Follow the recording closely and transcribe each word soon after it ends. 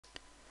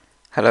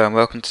Hello and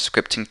welcome to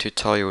scripting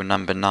tutorial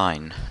number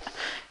 9.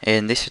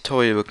 In this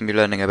tutorial we're going to be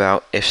learning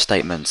about if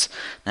statements.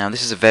 Now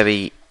this is a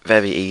very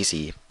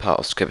easy part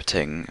of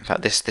scripting. In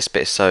fact this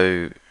bit is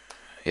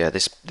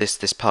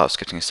this part of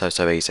scripting is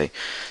so easy.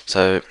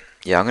 So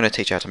yeah, I'm going to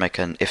teach you how to make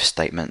an if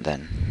statement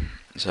then.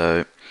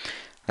 So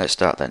let's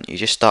start then. You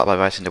just start by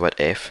writing the word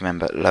if.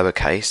 Remember,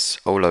 lowercase,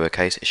 all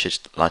lowercase, it should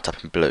light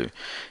up in blue.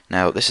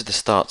 Now this is the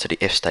start to the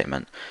if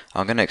statement.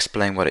 I'm going to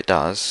explain what it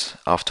does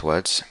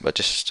afterwards, but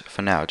just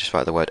for now, just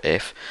write the word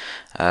if.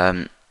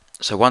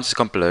 So once it's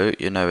gone blue,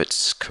 you know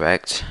it's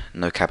correct,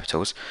 no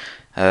capitals.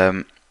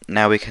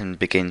 Now we can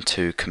begin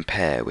to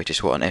compare, which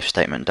is what an if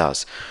statement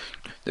does.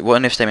 What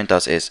an if statement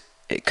does is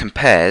it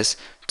compares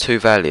two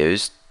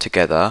values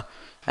together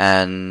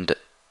and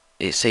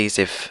it sees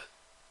if.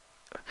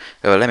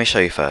 Well, let me show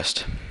you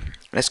first.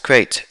 Let's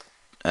create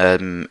a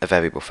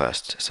variable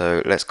first.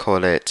 So let's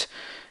call it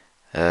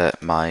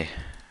my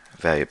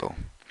variable,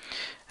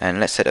 and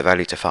let's set a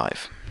value to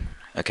 5.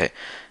 Okay,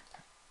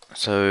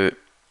 so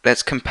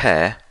let's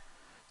compare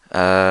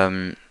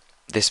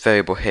this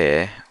variable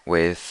here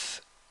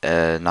with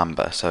a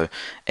number. So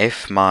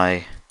if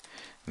my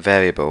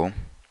variable,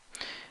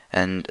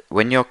 and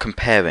when you're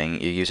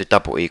comparing you use a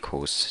double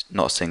equals,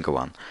 not a single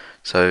one.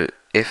 So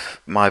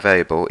if my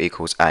variable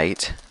equals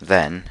 8,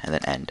 then, and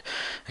then end.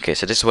 Okay,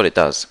 so this is what it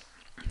does.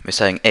 We're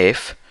saying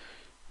if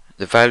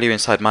the value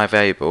inside my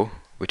variable,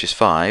 which is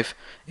 5,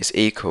 is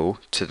equal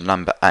to the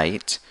number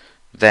 8,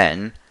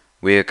 then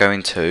we are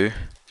going to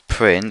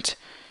print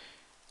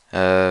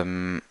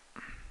it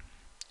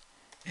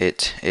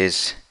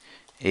is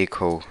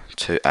equal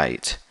to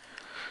 8.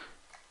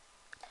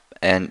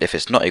 And if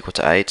it's not equal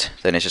to 8,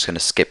 then it's just going to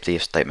skip the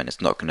if statement.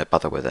 It's not going to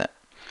bother with it.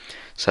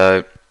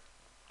 So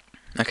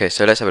okay,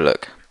 so let's have a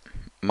look.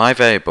 My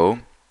variable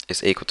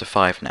is equal to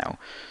 5 now.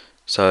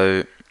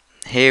 So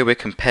here we're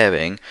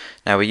comparing.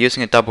 Now we're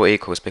using a double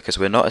equals because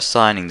we're not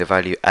assigning the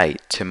value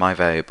 8 to my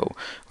variable.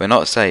 We're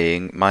not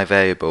saying my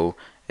variable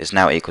is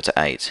now equal to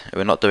 8.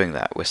 We're not doing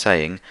that. We're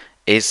saying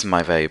is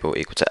my variable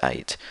equal to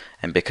 8.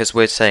 And because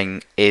we're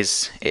saying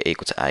is it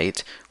equal to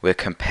 8, we're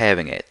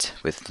comparing it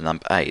with the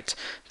number 8.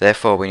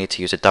 Therefore we need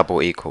to use a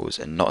double equals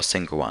and not a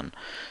single one.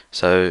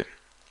 So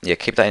yeah,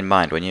 keep that in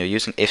mind. When you're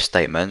using if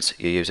statements,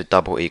 you use a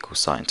double equal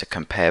sign to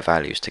compare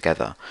values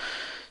together.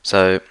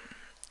 So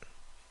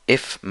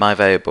if my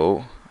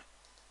variable,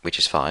 which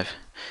is 5,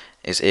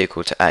 is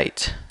equal to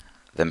 8,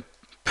 then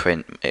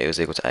print it is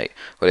equal to 8.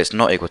 Well, it's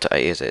not equal to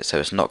 8, is it? So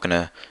it's not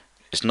gonna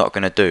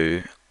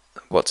do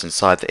what's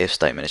inside the if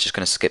statement. It's just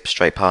gonna skip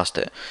straight past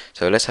it.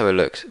 So let's have a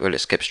look. Will it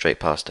skip straight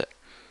past it?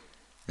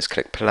 Let's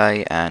click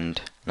play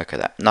and look at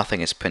that. Nothing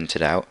is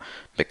printed out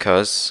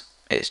because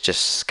it's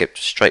just skipped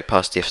straight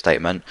past the if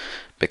statement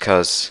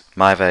because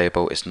my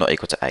variable is not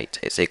equal to 8,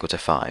 it's equal to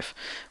 5.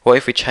 What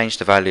if we change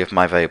the value of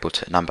my variable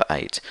to number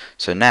 8?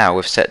 So now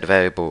we've set the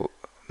variable,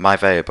 my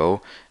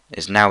variable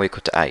is now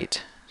equal to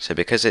 8. So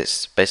because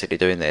it's basically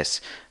doing this,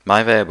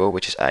 my variable,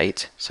 which is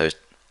 8, so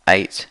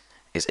 8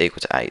 is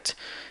equal to 8.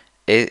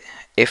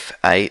 If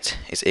 8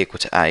 is equal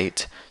to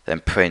 8, then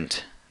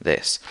print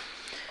this.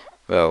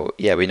 Well,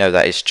 yeah, we know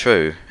that is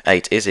true.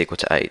 8 is equal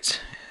to 8.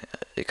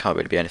 It can't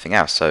really be anything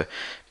else. So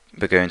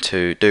we're going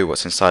to do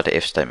what's inside the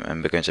if statement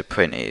and we're going to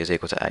print it is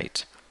equal to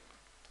 8.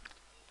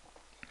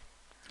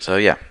 So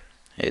yeah,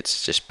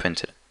 it's just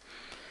printed.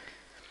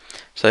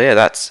 So yeah,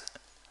 that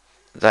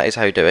is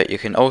how you do it. You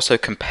can also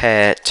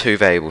compare two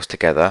variables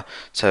together.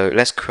 So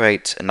let's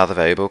create another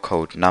variable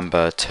called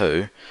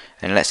number2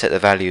 and let's set the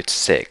value to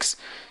 6.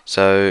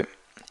 So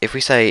if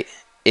we say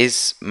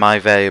is my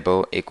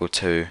variable equal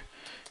to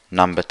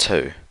number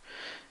 2,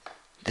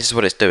 this is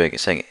what it's doing.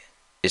 It's saying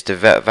is the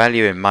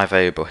value in my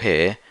variable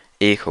here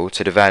equal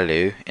to the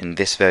value in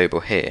this variable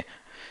here.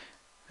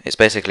 It's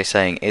basically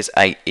saying is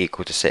 8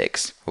 equal to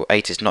 6? Well,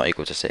 8 is not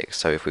equal to 6,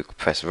 so if we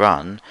press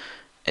run,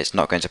 it's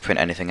not going to print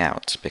anything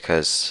out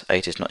because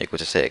 8 is not equal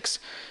to 6.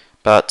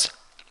 But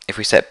if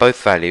we set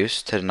both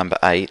values to the number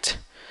 8,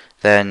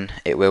 then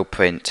it will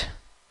print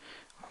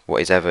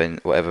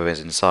whatever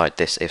is inside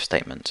this if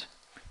statement.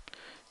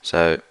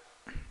 So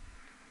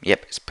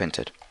yep, it's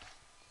printed.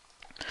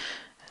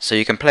 So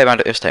you can play around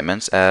with if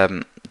statements,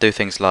 do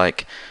things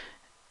like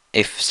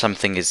if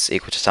something is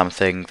equal to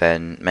something,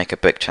 then make a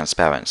brick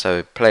transparent.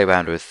 So play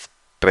around with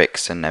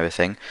bricks and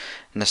everything.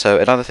 And so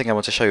another thing I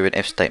want to show you in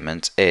if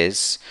statements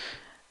is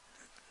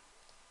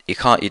you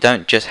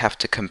don't just have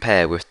to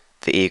compare with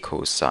the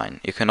equals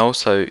sign. You can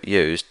also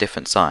use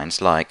different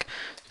signs like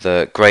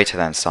the greater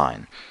than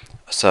sign,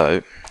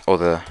 or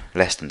the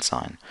less than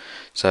sign.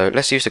 So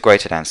let's use the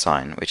greater than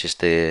sign, which is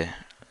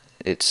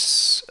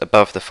it's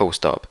above the full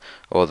stop,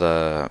 or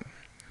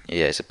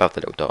it's above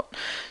the little dot.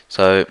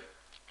 So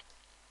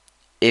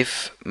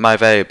if my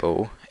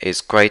variable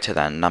is greater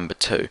than number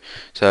 2,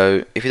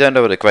 so if you don't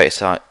know what a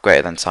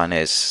greater than sign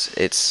is,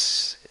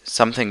 it's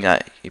something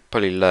that you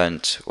probably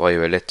learned while you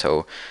were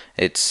little.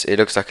 It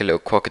looks like a little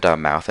crocodile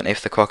mouth, and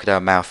if the crocodile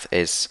mouth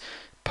is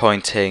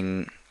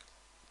pointing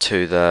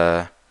to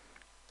the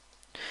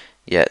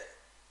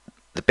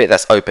bit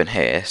that's open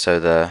here, so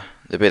the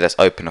the bit that's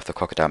open of the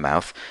crocodile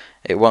mouth,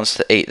 it wants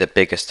to eat the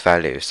biggest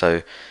value.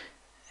 So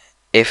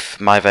if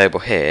my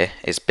variable here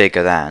is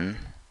bigger than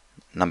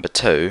number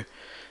 2,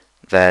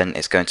 then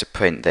it's going to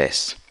print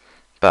this.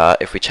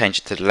 But if we change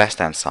it to the less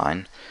than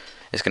sign,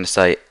 it's going to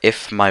say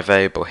if my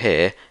variable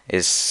here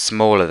is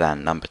smaller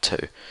than number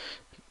 2.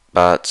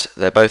 But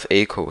they're both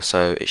equal,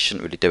 so it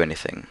shouldn't really do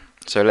anything.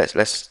 So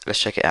let's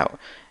check it out.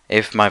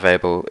 If my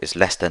variable is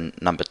less than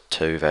number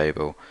 2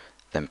 variable,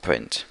 then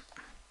print.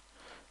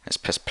 Let's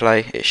press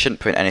play. It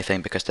shouldn't print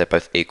anything because they're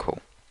both equal.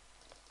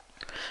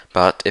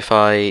 But if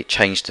I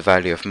change the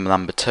value of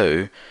number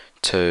 2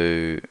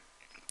 to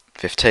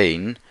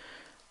 15,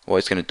 what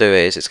it's going to do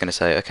is it's going to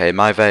say, okay,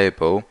 my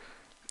variable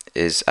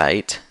is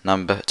 8,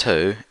 number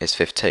 2 is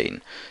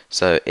 15.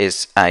 So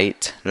is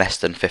 8 less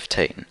than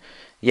 15?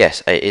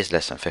 Yes, 8 is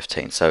less than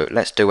 15. So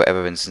let's do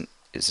whatever is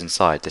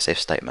inside this if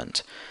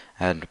statement.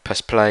 And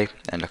press play,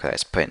 and look at that,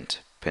 it's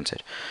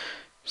printed.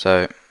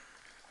 So,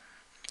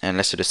 and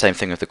let's do the same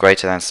thing with the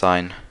greater than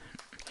sign.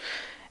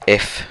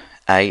 If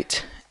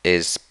 8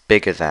 is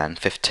bigger than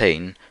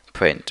 15,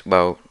 print.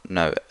 Well,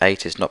 no,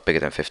 8 is not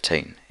bigger than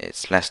 15,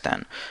 it's less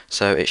than.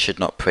 So it should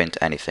not print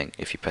anything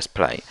if you press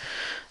play.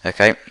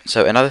 Okay,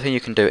 so another thing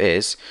you can do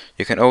is,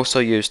 you can also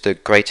use the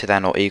greater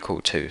than or equal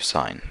to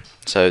sign.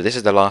 So this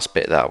is the last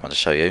bit that I want to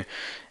show you.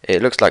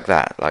 It looks like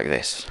that, like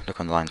this.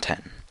 Look on line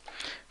 10.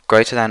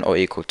 Greater than or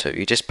equal to.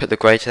 You just put the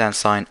greater than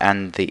sign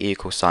and the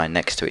equal sign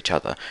next to each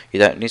other. You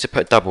don't need to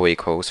put double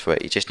equals for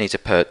it. You just need to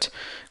put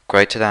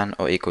greater than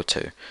or equal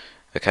to.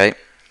 Okay,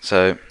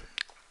 so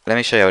let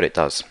me show you what it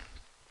does.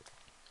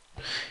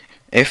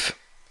 If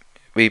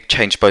we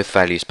change both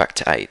values back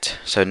to 8,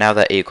 so now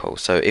they're equal.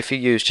 So if you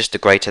use just the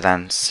greater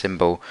than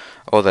symbol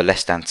or the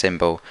less than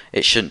symbol,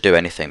 it shouldn't do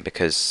anything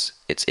because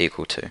it's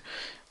equal to.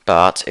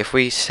 But if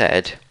we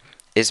said,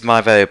 is my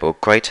variable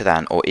greater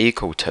than or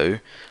equal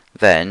to,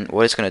 then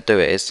what it's going to do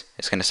is,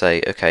 it's going to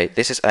say, okay,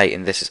 this is 8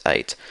 and this is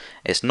 8.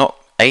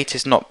 8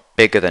 is not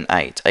bigger than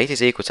 8. 8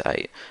 is equal to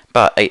 8.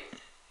 But 8,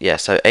 yeah,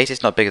 so 8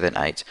 is not bigger than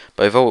 8.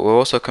 But we're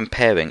also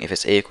comparing if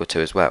it's equal to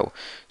as well.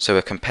 So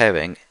we're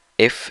comparing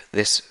if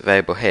this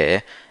variable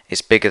here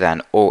is bigger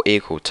than or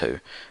equal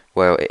to.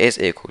 Well, it is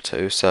equal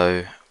to,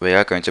 so we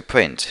are going to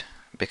print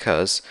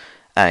because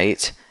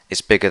 8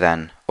 is bigger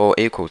than or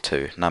equal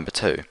to number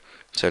 2.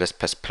 So let's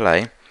press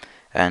play,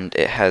 and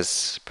it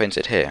has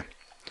printed here.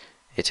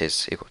 It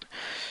is equal.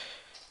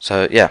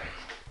 So yeah,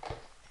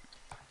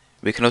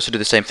 we can also do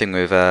the same thing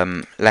with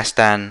less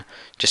than.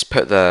 Just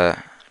put the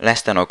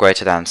less than or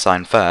greater than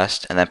sign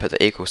first, and then put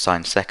the equal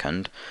sign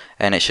second,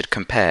 and it should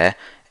compare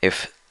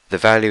if the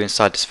value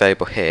inside this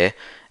variable here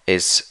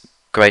is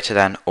greater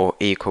than or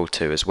equal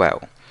to as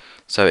well.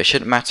 So it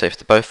shouldn't matter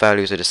if both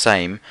values are the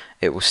same,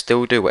 it will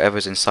still do whatever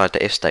is inside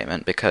the if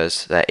statement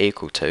because they're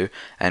equal to,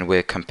 and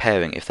we're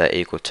comparing if they're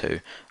equal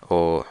to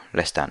or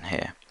less than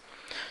here.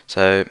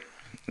 So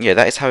yeah,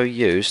 that is how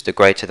you use the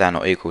greater than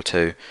or equal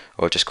to,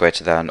 or just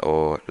greater than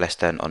or less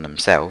than on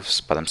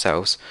themselves, by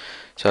themselves.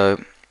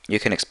 So you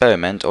can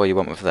experiment all you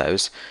want with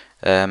those.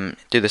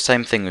 Do the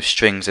same thing with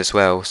strings as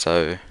well,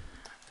 so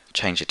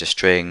change it to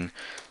string,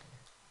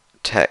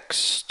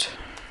 text,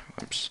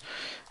 oops,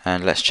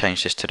 and let's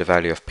change this to the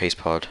value of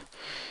peacepod.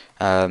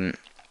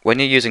 When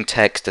you're using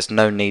text, there's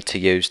no need to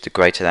use the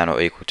greater than or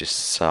equal to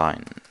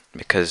sign,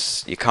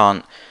 because you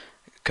can't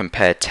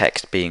compare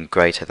text being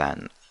greater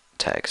than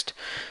text.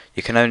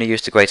 You can only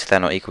use the greater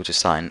than or equal to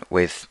sign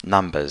with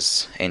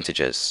numbers,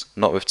 integers,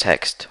 not with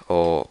text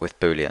or with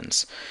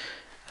booleans.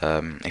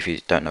 If you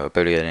don't know what a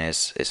boolean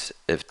is, it's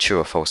a true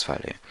or false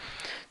value.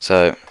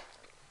 So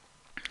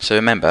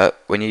remember,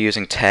 when you're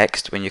using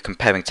text, when you're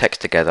comparing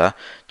text together,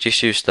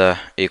 just use the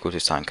equal to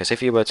sign, because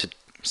if you were to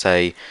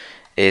say,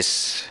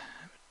 is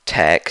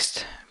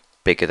text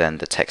bigger than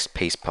the text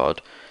peacepod,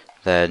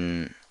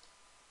 then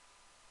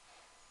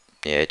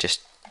yeah, it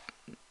just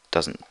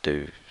doesn't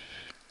do.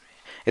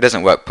 It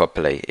doesn't work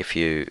properly if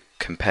you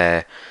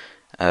compare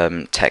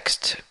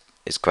text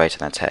is greater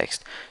than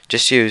text.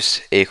 Just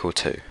use equal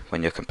to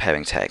when you're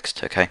comparing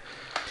text, okay?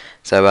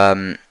 So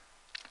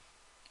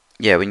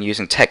yeah, when you're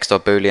using text or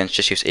booleans,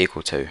 just use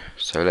equal to.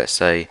 So let's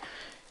say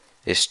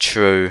is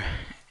true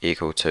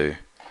equal to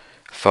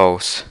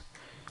false.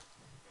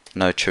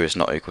 No, true is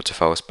not equal to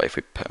false, but if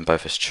we put them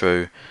both as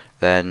true,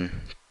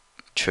 then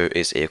true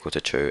is equal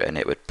to true, and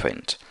it would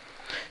print.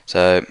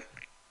 So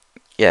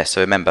yeah,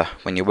 so remember,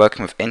 when you're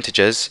working with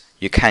integers,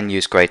 you can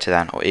use greater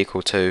than or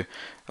equal to,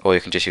 or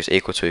you can just use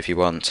equal to if you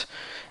want.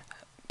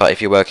 But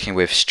if you're working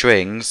with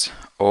strings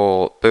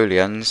or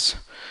booleans,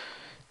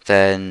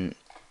 then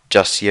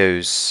just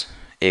use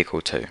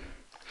equal to.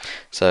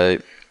 So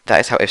that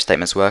is how if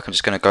statements work. I'm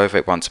just going to go over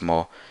it once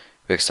more.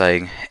 We're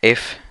saying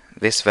if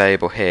this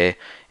variable here,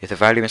 if the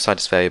value inside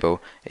this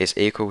variable is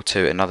equal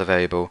to another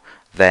variable,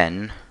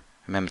 then,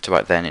 remember to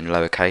write then in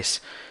lowercase,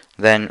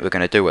 then we're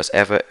going to do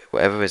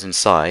whatever is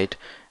inside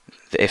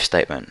the if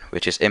statement,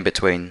 which is in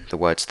between the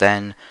words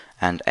then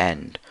and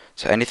end.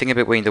 So anything in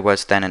between the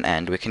words then and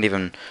end, we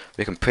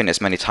can print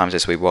as many times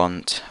as we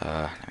want.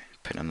 Let me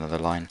print another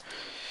line.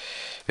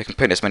 We can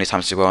print as many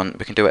times as we want.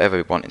 We can do whatever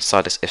we want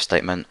inside this if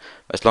statement,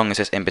 as long as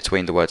it's in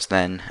between the words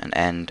then and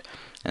end,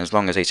 and as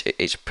long as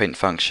each print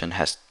function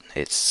has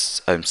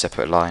its own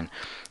separate line.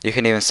 You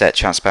can even set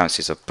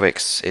transparencies of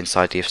bricks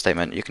inside the if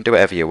statement. You can do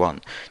whatever you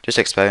want. Just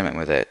experiment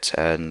with it,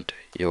 and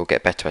you'll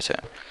get better at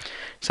it.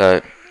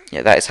 So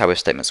yeah, that is how if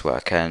statements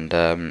work. And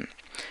in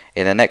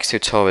the next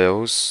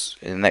tutorials,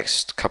 in the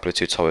next couple of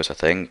tutorials, I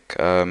think.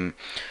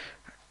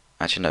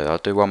 Actually, no, I'll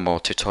do one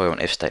more tutorial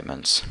on if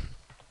statements.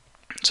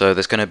 So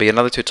there's going to be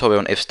another tutorial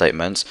on if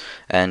statements,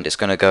 and it's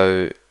going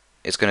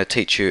to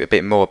teach you a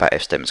bit more about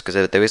if statements, because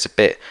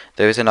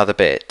there is another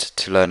bit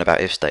to learn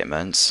about if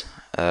statements.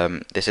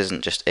 This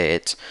isn't just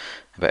it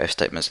about if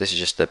statements. This is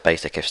just the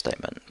basic if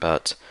statement,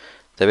 but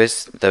there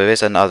is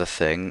another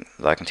thing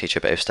that I can teach you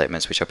about if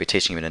statements, which I'll be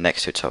teaching you in the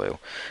next tutorial.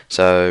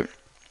 So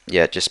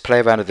yeah, just play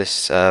around with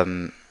this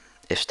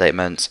if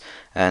statement,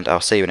 and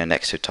I'll see you in the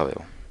next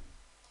tutorial.